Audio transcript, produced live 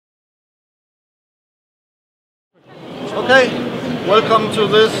Okay, welcome to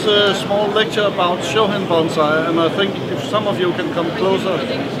this small lecture about Shohin Bonsai, and I think if some of you can come closer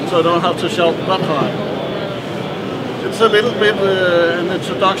so I don't have to shout that high. It's a little bit an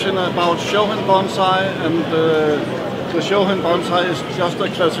introduction about Shohin Bonsai, and the Shohin Bonsai is just a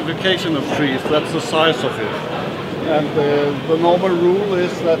classification of trees, that's the size of it. And the normal rule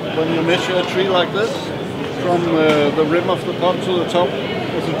is that when you measure a tree like this, from the rim of the pot to the top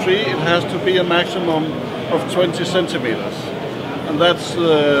of the tree, it has to be a maximum of 20 centimeters. And that's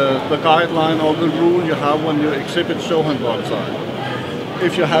the guideline or the rule you have when you exhibit Shohin Bonsai.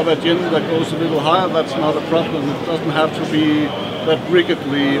 If you have a gin that goes a little higher, that's not a problem. It doesn't have to be that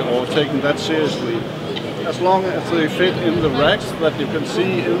rigidly or taken that seriously. As long as they fit in the racks that you can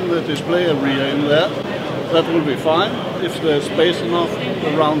see in the display area in there, that will be fine if there's space enough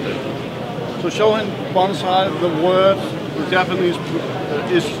around it. So Shohin Bonsai, the word, the Japanese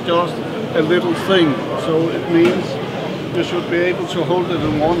is just a little thing. So it means you should be able to hold it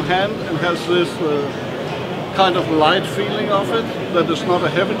in one hand and has this kind of light feeling of it, that it's not a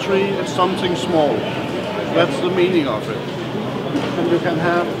heavy tree, it's something small. That's the meaning of it. And you can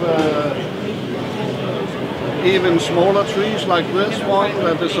have even smaller trees like this one,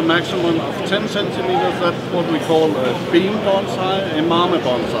 that is a maximum of 10 centimeters. That's what we call a beam bonsai, a Mame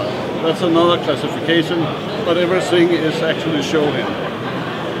bonsai. That's another classification, but everything is actually Shohin.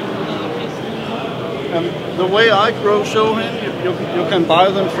 And the way I grow Shohin, you can buy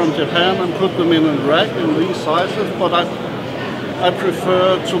them from Japan and put them in a rack in these sizes, but I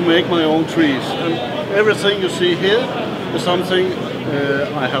prefer to make my own trees. And everything you see here is something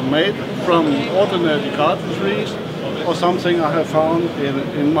I have made from ordinary garden trees or something I have found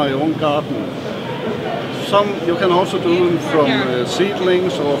in my own garden. Some you can also do them from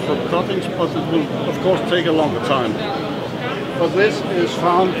seedlings or from cuttings, but it will of course take a longer time. But this is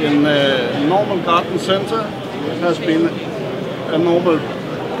found in a normal garden center. It has been a normal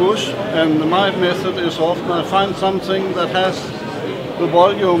bush, and my method is often I find something that has the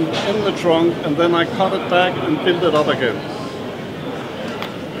volume in the trunk and then I cut it back and build it up again.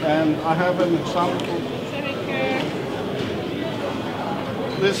 And I have an example.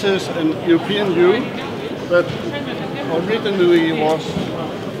 This is an European yew that originally was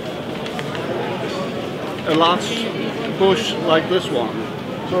a large bush like this one.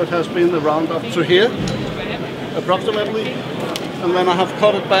 So it has been around up to here, approximately, and then I have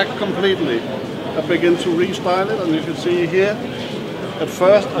cut it back completely. I begin to restyle it, and you can see here, at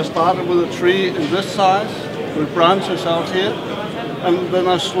first I started with a tree in this size, with branches out here, and then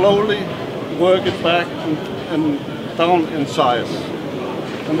I slowly work it back and down in size.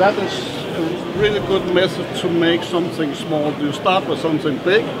 And that is a really good method to make something small. You start with something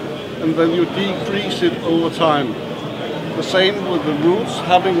big, and then you decrease it over time. The same with the roots,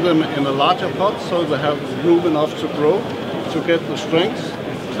 having them in a larger pot so they have room enough to grow, to get the strength,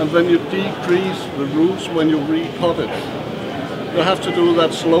 and then you decrease the roots when you repot it. You have to do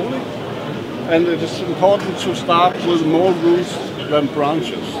that slowly, and it is important to start with more roots than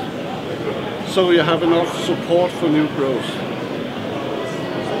branches, so you have enough support for new growth.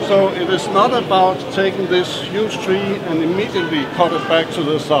 So it is not about taking this huge tree and immediately cut it back to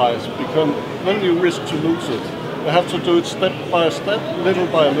this size, because then you risk to lose it. You have to do it step by step, little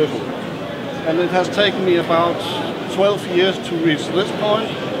by little. And it has taken me about 12 years to reach this point,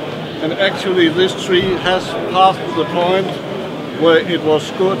 and actually this tree has passed the point where it was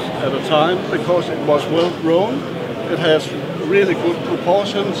good at a time, because it was well grown, it has really good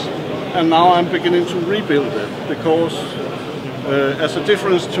proportions, and now I'm beginning to rebuild it, because as a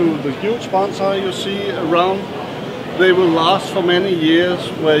difference to the huge bonsai you see around, they will last for many years,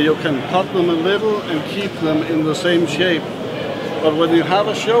 where you can cut them a little and keep them in the same shape. But when you have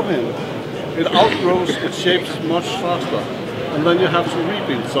a Shohin, it outgrows its shapes much faster, and then you have to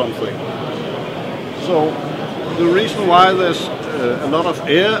rebuild something. So the reason why there's a lot of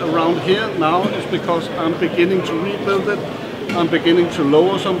air around here now is because I'm beginning to rebuild it. I'm beginning to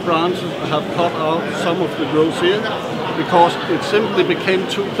lower some branches. I have cut out some of the growth here because it simply became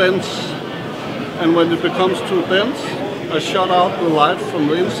too dense. And when it becomes too dense, I shut out the light from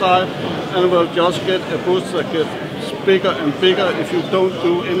the inside, and we'll just get a bush that gets bigger and bigger if you don't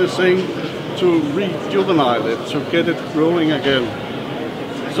do anything to rejuvenate it, to get it growing again.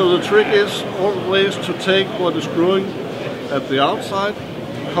 So the trick is always to take what is growing at the outside,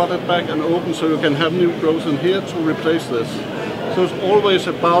 cut it back and open so you can have new growth in here to replace this. So it's always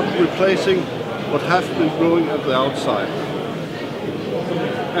about replacing what has been growing at the outside.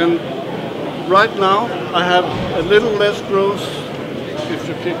 And right now I have a little less growth. If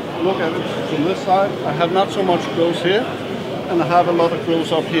you look at it from this side, I have not so much growth here, and I have a lot of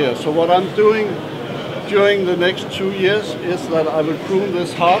growth up here. So what I'm doing during the next 2 years is that I will prune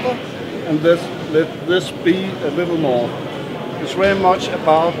this harder and let this be a little more. It's very much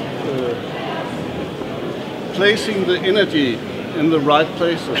about placing the energy in the right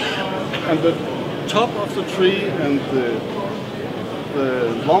places. And the top of the tree and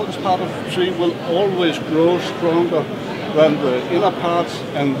the longest part of the tree will always grow stronger than the inner parts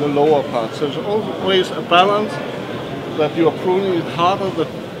and the lower parts. There's always a balance that you are pruning it harder, the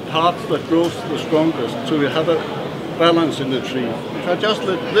parts that grows the strongest, so you have a balance in the tree. If I just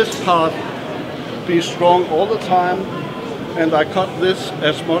let this part be strong all the time and I cut this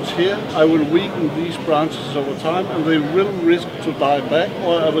as much here, I will weaken these branches over time and they will risk to die back,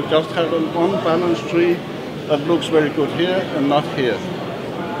 or I will just have an unbalanced tree that looks very good here and not here.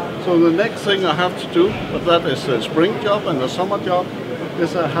 So the next thing I have to do, but that is a spring job and a summer job,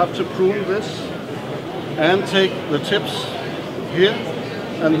 is I have to prune this and take the tips here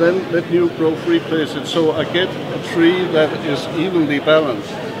and then let new growth replace it, so I get a tree that is evenly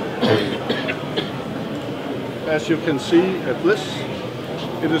balanced. As you can see at this,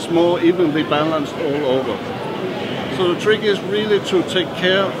 it is more evenly balanced all over. So the trick is really to take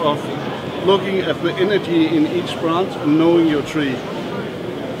care of looking at the energy in each branch and knowing your tree.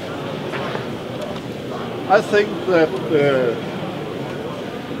 I think that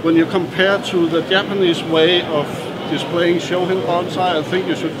when you compare to the Japanese way of displaying Shohin Bonsai, I think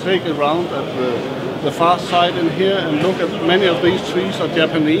you should take a round at the far side in here and look at many of these trees are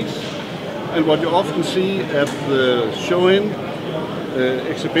Japanese. And what you often see at the Shohin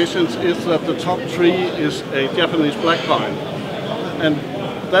exhibitions is that the top tree is a Japanese black pine. And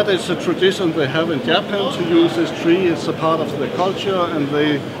that is a tradition they have in Japan to use this tree. It's a part of the culture and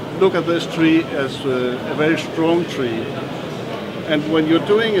they look at this tree as a very strong tree. And when you're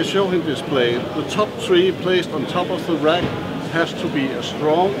doing a Shohin display, the top tree placed on top of the rack has to be a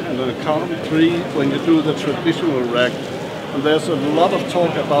strong and a calm tree when you do the traditional rack. And there's a lot of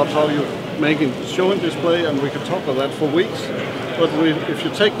talk about how you making Shohin display, and we can talk about that for weeks. But if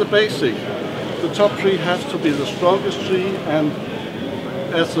you take the basic, the top tree has to be the strongest tree, and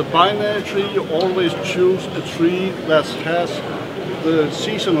as a binary tree, you always choose a tree that has the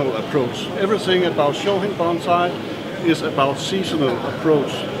seasonal approach. Everything about Shohin Bonsai is about seasonal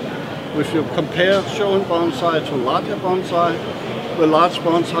approach. If you compare Shohin Bonsai to larger bonsai, the large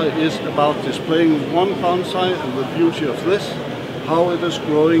bonsai is about displaying one bonsai and the beauty of this, how it is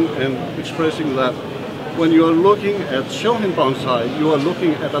growing and expressing that. When you are looking at Shohin Bonsai, you are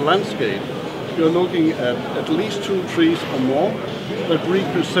looking at a landscape. You are looking at least 2 trees or more that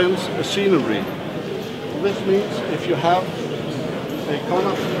represents a scenery. This means if you have a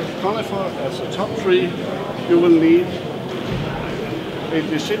conifer as a top tree, you will need a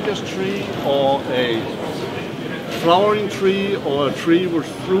deciduous tree or a flowering tree or a tree with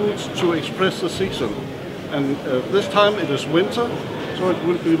fruits to express the season. And this time it is winter, so it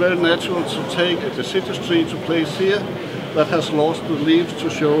will be very natural to take a deciduous tree to place here that has lost the leaves to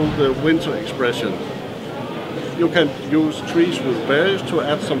show the winter expression. You can use trees with berries to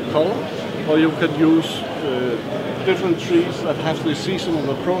add some color, or you can use different trees that have the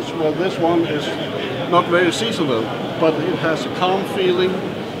seasonal approach, where this one is not very seasonal, but it has a calm feeling,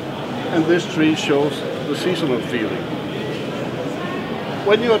 and this tree shows the seasonal feeling.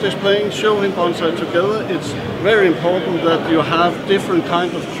 When you are displaying Shohin Bonsai together, it's very important that you have different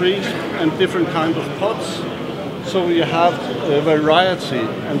kinds of trees and different kinds of pots, so you have a variety,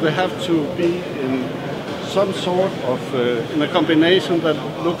 and they have to be in some sort of in a combination that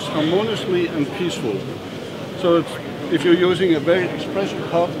looks harmoniously and peaceful. So if you're using a very expressive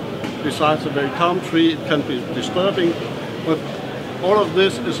pot, besides a very calm tree, it can be disturbing, but all of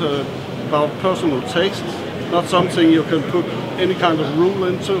this is about personal taste, not something you can put any kind of rule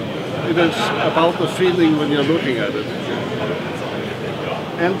into. It is about the feeling when you're looking at it.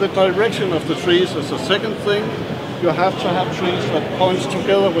 And the direction of the trees is the second thing. You have to have trees that points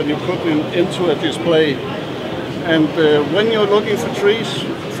together when you put them into a display. And when you're looking for trees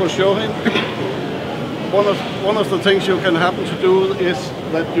for Shohin, one of the things you can happen to do is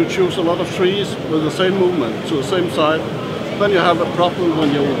that you choose a lot of trees with the same movement to the same side. Then you have a problem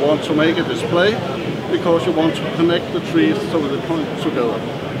when you want to make a display, because you want to connect the trees so they point together.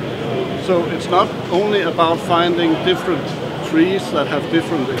 So it's not only about finding different trees that have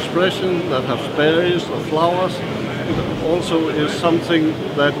different expression, that have berries or flowers. It also is something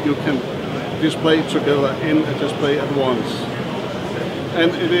that you can display together in a display at once.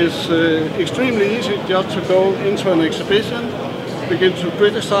 And it is extremely easy just to go into an exhibition, begin to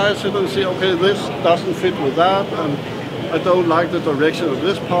criticize it and say, okay, this doesn't fit with that, and I don't like the direction of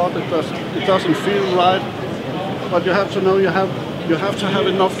this part, it doesn't feel right. But you have to know you have you have to have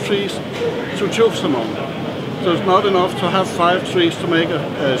enough trees to choose among. So it's not enough to have 5 trees to make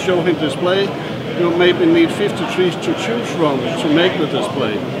a Shohin display. You maybe need 50 trees to choose from to make the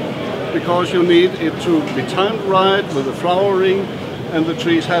display, because you need it to be timed right with the flowering, and the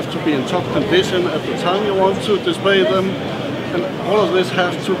trees have to be in top condition at the time you want to display them, and all of this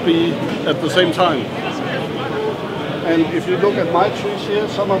has to be at the same time. And if you look at my trees here,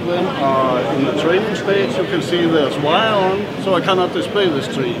 some of them are in the training stage. You can see there's wire on, so I cannot display this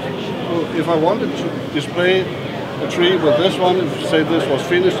tree. So if I wanted to display a tree with this one, if say this was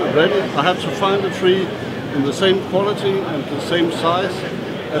finished already, I have to find a tree in the same quality and the same size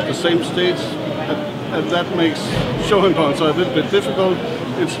at the same stage, and that makes Shohin Bonsai a little bit difficult.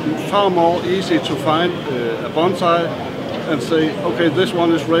 It's far more easy to find a bonsai and say, okay, this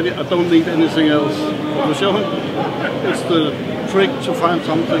one is ready, I don't need anything else. With Shohin, it's the trick to find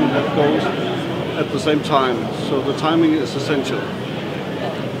something that goes at the same time, so the timing is essential.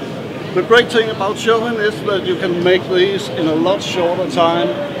 The great thing about Shohin is that you can make these in a lot shorter time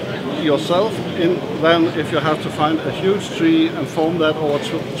yourself than if you have to find a huge tree and form that over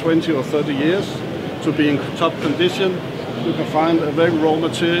 20 or 30 years to be in top condition. You can find a very raw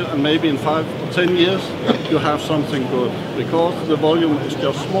material, and maybe in 5 or 10 years you have something good, because the volume is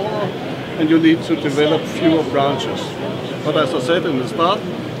just smaller and you need to develop fewer branches. But as I said in the start,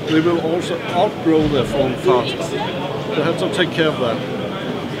 they will also outgrow their form faster. You have to take care of that.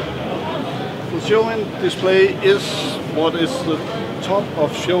 The Shohin display is what is the top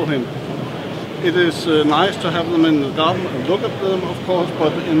of Shohin. It is nice to have them in the garden and look at them, of course,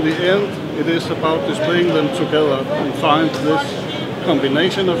 but in the end it is about displaying them together and find this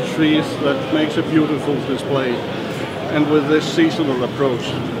combination of trees that makes a beautiful display, and with this seasonal approach.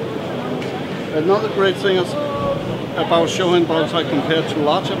 Another great thing about Shohin Bonsai compared to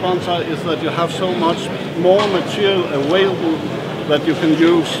larger bonsai is that you have so much more material available that you can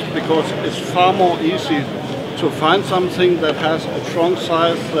use, because it's far more easy to find something that has a trunk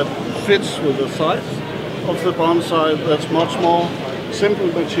size that fits with the size of the bonsai. That's much more simple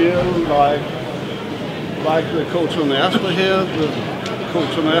material, like the Cotoneaster here, the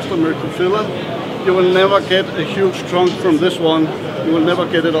Cotoneaster microphylla. You will never get a huge trunk from this one. You will never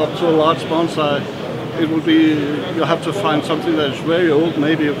get it up to a large bonsai. It will be, you have to find something that is very old.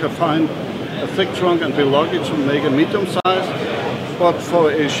 Maybe you can find a thick trunk and be lucky to make a medium size. But for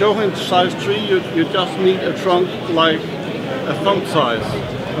a Shohin size tree, you just need a trunk like a thumb size,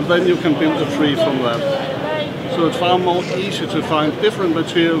 and then you can build a tree from that. So it's far more easy to find different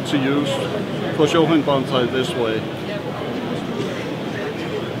material to use for Shohin Bonsai this way.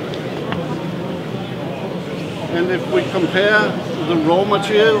 And if we compare the raw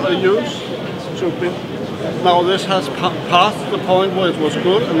material I use to build, now this has passed the point where it was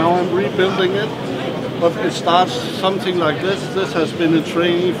good, and now I'm rebuilding it. But it starts something like this. This has been in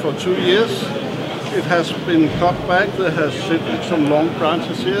training for 2 years. It has been cut back. There has been some long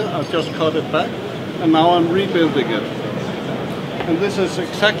branches here. I've just cut it back, and now I'm rebuilding it. And this is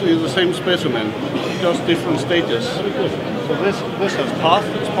exactly the same specimen, just different stages. So this has passed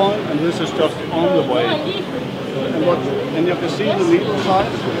its point, and this is just on the way. And you can see the needle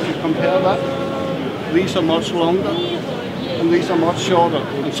size. If you compare that, these are much longer, and these are much shorter.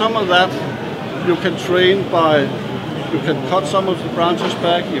 And some of that you can train by, you can cut some of the branches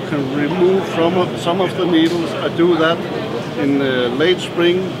back, you can remove some of the needles. I do that in late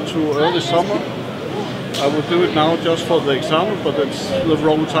spring to early summer. I will do it now just for the example, but it's the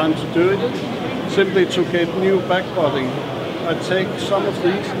wrong time to do it. Simply to get new back budding. I take some of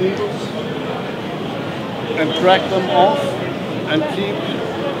these needles and drag them off and keep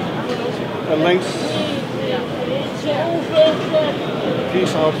a length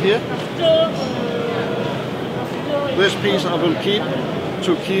piece out here. This piece I will keep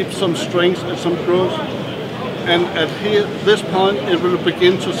to keep some strength and some growth, and at this point it will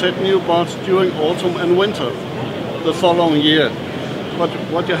begin to set new buds during autumn and winter the following year. But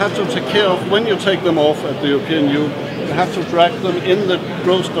what you have to take care of when you take them off at the European U, you have to drag them in the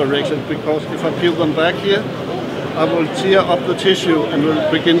growth direction, because if I peel them back here, I will tear up the tissue and will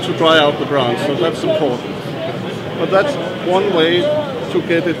begin to dry out the branch, so that's important. But that's one way to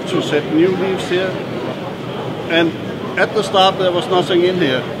get it to set new leaves here. And at the start there was nothing in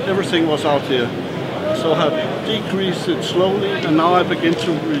here, everything was out here. So I have decreased it slowly, and now I begin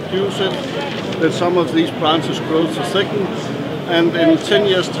to reduce it, that some of these branches grow to thicken. And in 10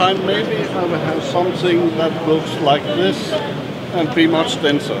 years time maybe I will have something that looks like this and be much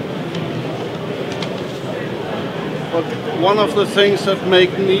denser. But one of the things that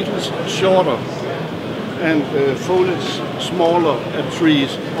make needles shorter and foliage smaller at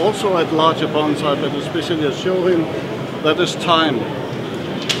trees, also at larger bonsai, but especially at Shohin, that is time.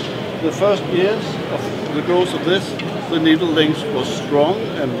 The first years of the growth of this, the needle length was strong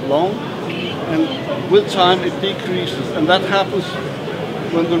and long, and with time it decreases, and that happens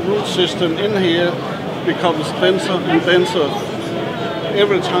when the root system in here becomes denser and denser.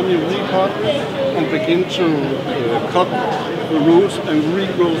 Every time you repot and begin to cut the roots and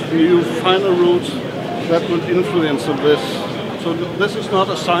regrow new finer roots, that will influence of this. So this is not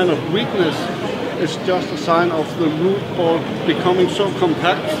a sign of weakness, it's just a sign of the root ball becoming so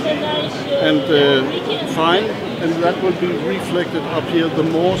compact and fine, and that will be reflected up here. The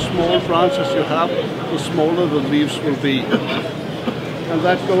more small branches you have, the smaller the leaves will be. And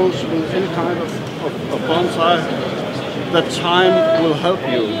that goes with any kind of bonsai, that time will help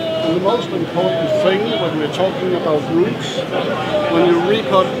you. And the most important thing when we're talking about roots, when you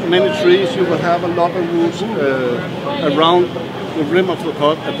repot many trees, you will have a lot of roots around the rim of the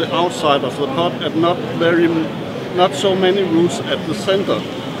pot, at the outside of the pot, and not so many roots at the center.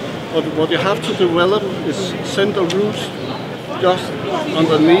 But what you have to develop is center roots just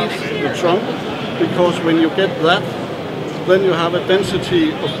underneath the trunk, because when you get that, then you have a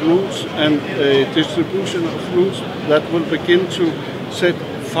density of roots and a distribution of roots that will begin to set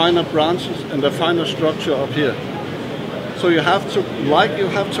finer branches and a finer structure up here. So you have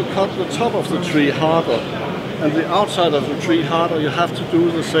to cut the top of the tree harder and the outside of the tree harder. You have to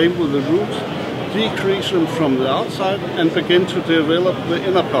do the same with the roots, decrease them from the outside and begin to develop the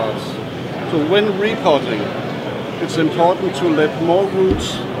inner parts. So when repotting, it's important to let more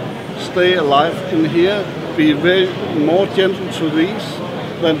roots stay alive in here, be more gentle to these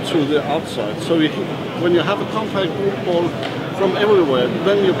than to the outside. So when you have a compact root ball from everywhere,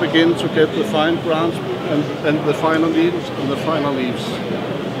 then you begin to get the fine branch and the finer needles and the finer leaves.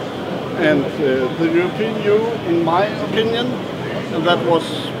 And the European yew, in my opinion, and that was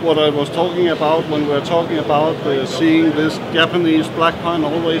what I was talking about when we were talking about seeing this Japanese black pine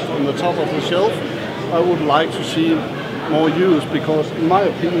always on the top of the shelf, I would like to see more yews, because in my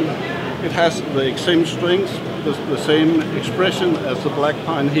opinion it has the same strength, the same expression as the black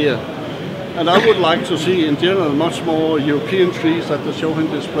pine here. And I would like to see in general much more European trees at the Shohin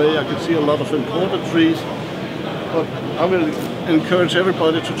display. I can see a lot of imported trees, but I will encourage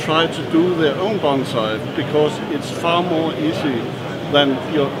everybody to try to do their own bonsai, because it's far more easy than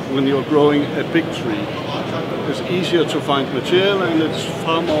when you're growing a big tree. It's easier to find material and it's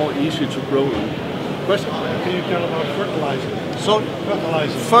far more easy to grow them. Question? Can you tell about fertilizer? So,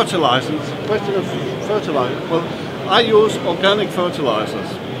 fertilizers. Question of fertilizer. Well, I use organic fertilizers.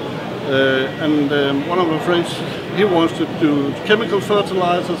 One of my friends, he wants to do chemical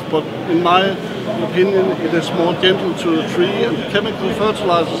fertilizers, but in my opinion it is more gentle to the tree, and chemical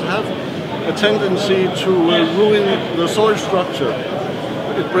fertilizers have a tendency to ruin the soil structure.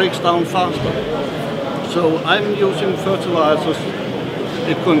 It breaks down faster. So I'm using fertilizers.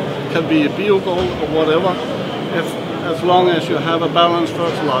 It can be a biogold or whatever, as long as you have a balanced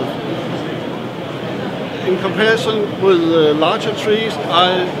fertilizer. In comparison with larger trees,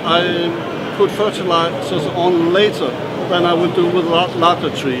 I put fertilizers on later than I would do with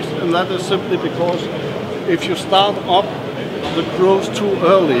larger trees, and that is simply because if you start up the growth too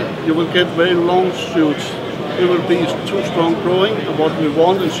early, you will get very long shoots. It will be too strong growing, and what we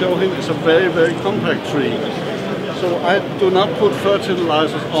want in Shohin is a very, very compact tree. So I do not put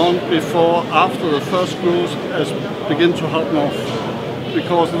fertilizers on after the first growth begin to harden off,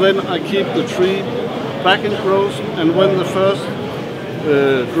 because then I keep the tree back in growth, and when the first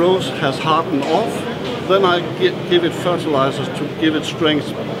growth has hardened off, then I give it fertilizers to give it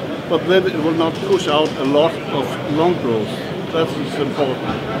strength, but then it will not push out a lot of long growth. That is important.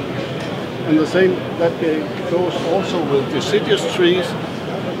 And the same that goes also with deciduous trees.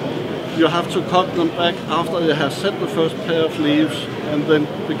 You have to cut them back after they have set the first pair of leaves and then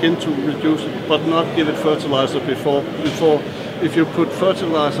begin to reduce it, but not give it fertilizer before. If you put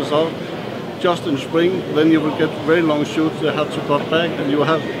fertilizers out just in spring, then you will get very long shoots. They have to cut back, and you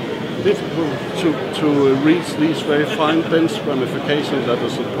have difficult to reach these very fine, dense ramifications that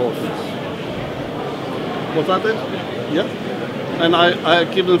is important. Was that it? Yeah. And I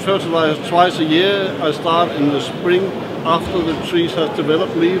give them fertilizer twice a year. I start in the spring after the trees have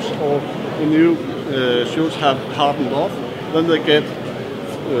developed leaves or the new shoots have hardened off. Then they get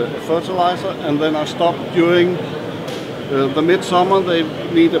fertilizer, and then I stop during the midsummer. They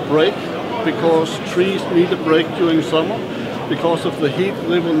need a break, because trees need a break during summer. Because of the heat,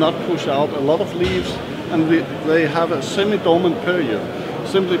 they will not push out a lot of leaves, and they have a semi-dormant period.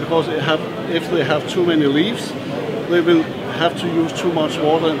 Simply because if they have too many leaves, they will have to use too much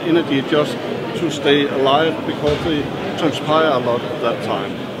water and energy just to stay alive, because they transpire a lot at that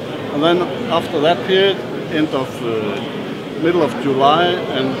time. And then after that period, end of middle of July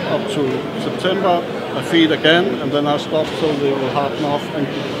and up to September. I feed again, and then I stop so they will harden off and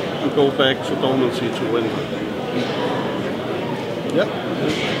go back to dormancy to winter. Yeah.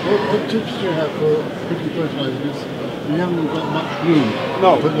 What tips do you have for putting fertilizers? You haven't got much room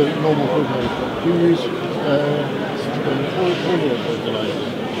for the normal fertilizer. Do you use foliar fertilizer?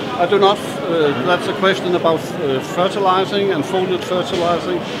 I do not. That's a question about fertilizing and foliar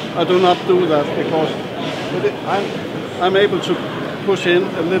fertilizing. I do not do that because I'm able to push in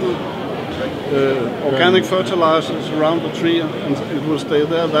a little organic fertilizers around the tree and it will stay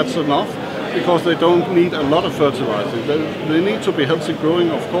there. That's enough because they don't need a lot of fertilizing. They need to be healthy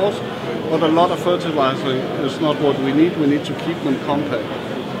growing, of course, but a lot of fertilizing is not what we need. We need to keep them compact.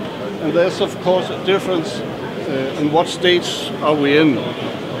 And there's of course a difference in what stage are we in.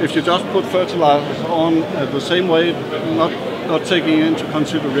 If you just put fertilizers on the same way, not taking into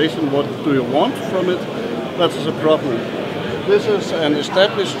consideration what do you want from it, that is a problem. This is an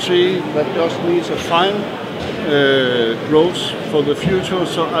established tree that just needs a fine growth for the future,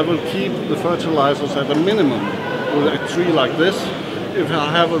 so I will keep the fertilizers at a minimum with a tree like this. If I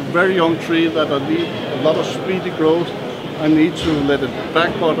have a very young tree that I need a lot of speedy growth, I need to let it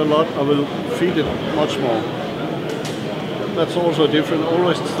backbud a lot, I will feed it much more. That's also different,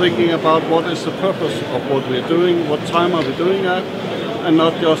 always thinking about what is the purpose of what we're doing, what time are we doing at, and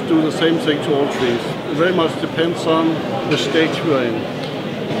not just do the same thing to all trees. It very much depends on the stage we're in.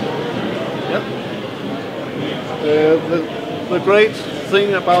 Yep. The great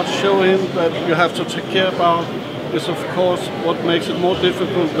thing about Shohin that you have to take care about is of course what makes it more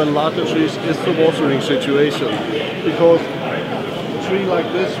difficult than larger trees is the watering situation. Because a tree like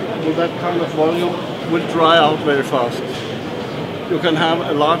this with that kind of volume will dry out very fast. You can have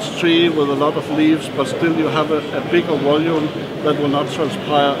a large tree with a lot of leaves, but still you have a bigger volume that will not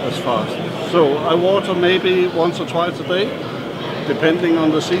transpire as fast. So I water maybe once or twice a day, depending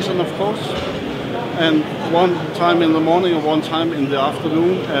on the season of course. And one time in the morning and one time in the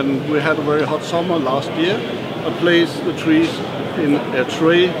afternoon. And we had a very hot summer last year. I placed the trees in a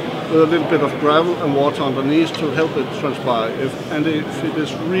tray with a little bit of gravel and water underneath to help it transpire. And if it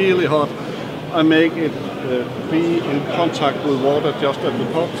is really hot, I make it be in contact with water just at the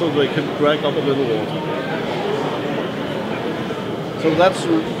top so they can drag up a little water. So that's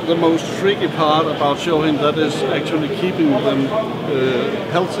the most tricky part about Shohin, that is actually keeping them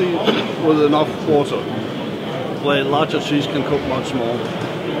healthy with enough water, where larger trees can cope much more.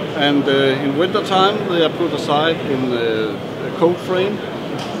 And in winter time they are put aside in a cold frame.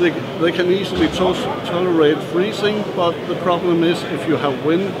 They can easily tolerate freezing, but the problem is if you have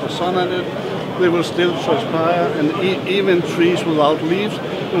wind or sun at it, they will still transpire, and even trees without leaves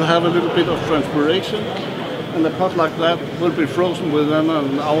will have a little bit of transpiration, and a pot like that will be frozen within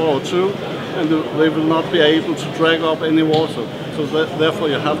an hour or two, and they will not be able to drag up any water. So therefore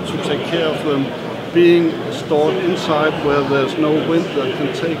you have to take care of them being stored inside where there's no wind that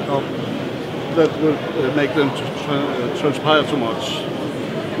can take up, that will make them transpire too much.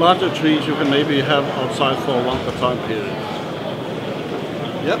 Larger trees you can maybe have outside for a longer time period.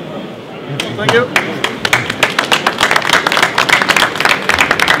 Yep. Thank you.